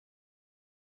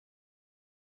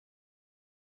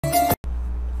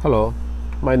Hello,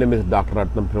 my name is Dr.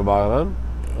 Ratnam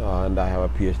and I have a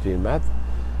PhD in math,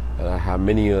 and I have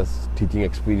many years teaching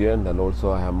experience, and also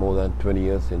I have more than 20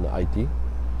 years in IT.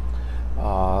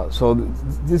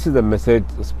 This is a message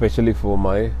especially for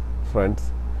my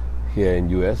friends here in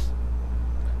US.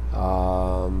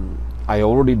 I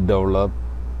already developed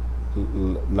a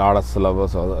lot of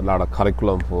syllabus or a lot of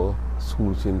curriculum for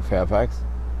schools in Fairfax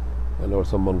and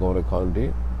also Montgomery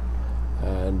County.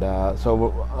 And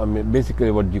basically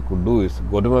what you could do is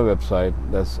go to my website.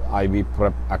 That's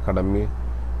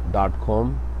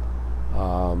ivprepacademy.com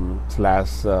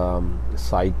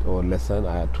 /site or lesson.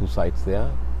 I have two sites there.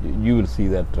 You will see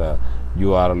that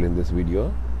URL in this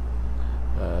video,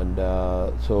 and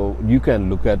so you can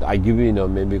look at. I give you,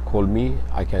 maybe call me.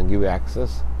 I can give you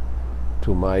access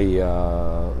to my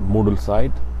Moodle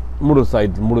site.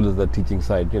 Moodle is the teaching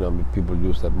site. People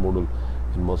use that Moodle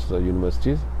in most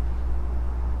universities.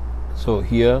 So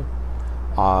here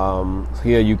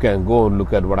you can go and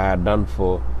look at what I had done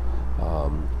for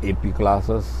AP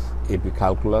classes, AP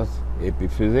calculus, AP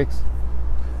physics.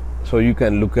 So you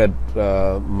can look at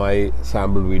my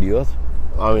sample videos.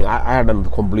 I mean, I had done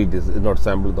complete this. It's not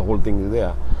sample. The whole thing is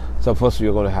there. So first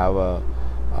you're going to have a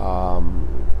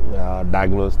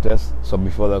diagnosis test. So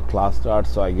before the class starts,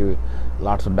 so I give you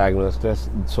lots of diagnosis tests.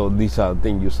 So these are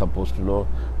things you're supposed to know,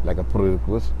 like a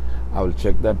prerequisite. I will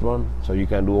check that one, so you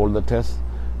can do all the tests,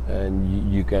 and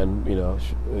you can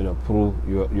prove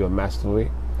your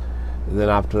mastery. Then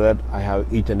after that, I have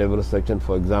each and every section.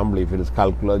 For example, if it is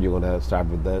calculus, you're going to start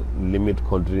with the limit,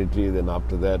 continuity. Then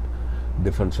after that,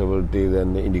 differentiability,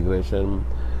 then integration,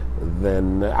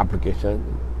 then application,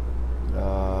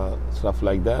 stuff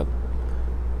like that.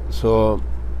 So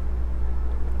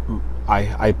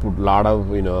I put a lot of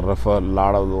refer a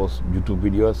lot of those YouTube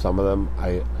videos. Some of them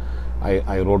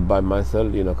I wrote by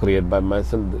myself, created by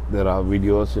myself. There are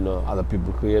videos, other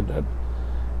people created,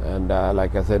 and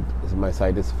like I said, my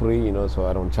site is free, so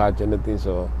I don't charge anything.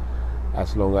 So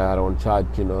as long as I don't charge,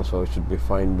 so it should be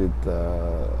fine with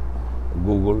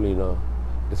Google,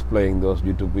 displaying those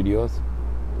YouTube videos,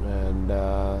 and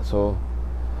so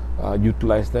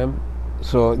utilize them.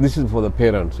 So this is for the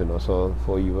parents, so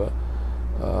for your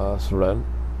student.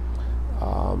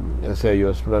 Let's say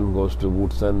your student goes to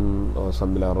Woodson or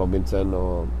something like Robinson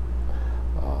or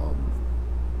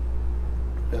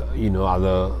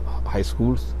other high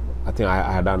schools. I think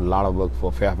I had done a lot of work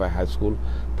for Fairfax High School.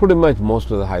 Pretty much most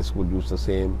of the high school use the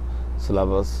same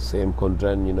syllabus, same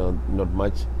content, not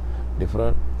much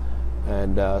different.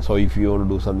 And so if you want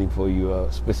to do something for your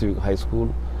specific high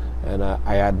school, and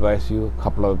I advise you, a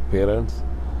couple of parents,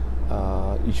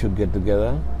 you should get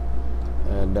together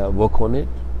and work on it.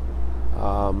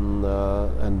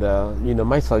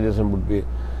 My suggestion would be,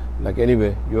 like,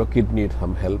 anyway, your kid needs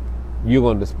some help. You're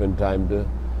going to spend time to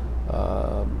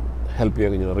help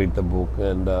you, read the book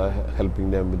and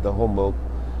helping them with the homework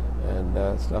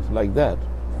and stuff like that.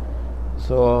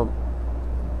 So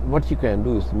what you can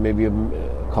do is maybe a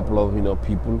couple of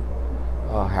people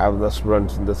have the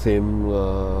students in the same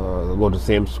go to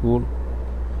same school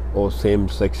or same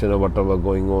section or whatever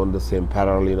going on, the same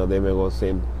parallel. They may go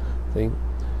same thing.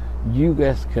 You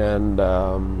guys can,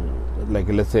 like,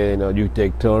 let's say, you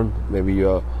take turn. Maybe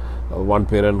your one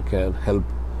parent can help,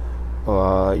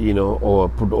 or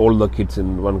put all the kids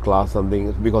in one class,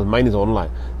 something, because mine is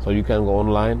online. So you can go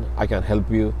online. I can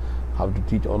help you how to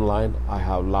teach online. I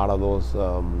have a lot of those,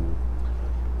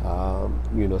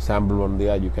 sample one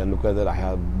there. You can look at that. I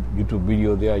have YouTube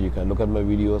video there. You can look at my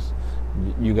videos.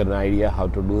 You get an idea how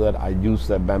to do that. I use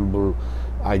bamboo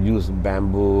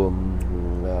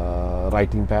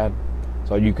writing pad,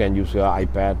 so you can use your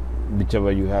iPad,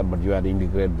 whichever you have, but you have to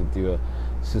integrate with your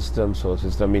system. So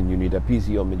system means you need a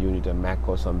PC or you need a Mac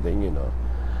or something.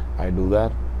 I do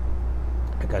that.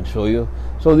 I can show you.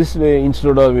 So this way,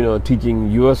 instead of teaching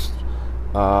US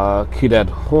kid at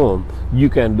home, you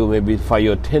can do maybe 5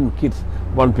 or 10 kids.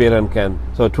 One parent can.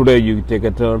 So today you take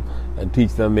a turn and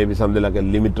teach them maybe something like a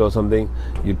limit or something.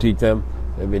 You teach them.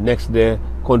 Maybe next day,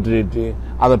 continuity,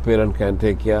 other parent can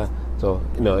take care. So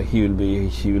he or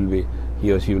she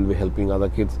will be helping other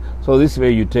kids. So this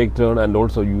way you take turn, and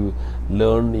also you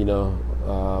learn,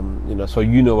 so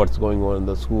what's going on in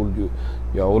the school.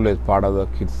 You're always part of the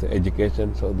kids'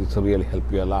 education. So this will really help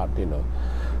you a lot.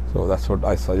 So that's what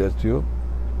I suggest you.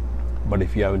 But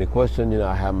if you have any question,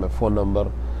 I have my phone number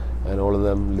and all of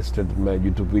them listed in my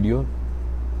YouTube video.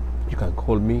 You can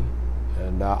call me,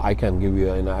 and I can give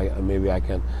you, maybe I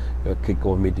can kick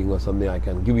off meeting or something. I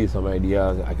can give you some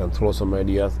ideas. I can throw some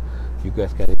ideas you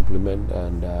guys can implement,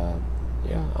 and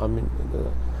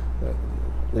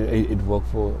it worked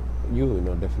for you,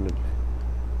 definitely.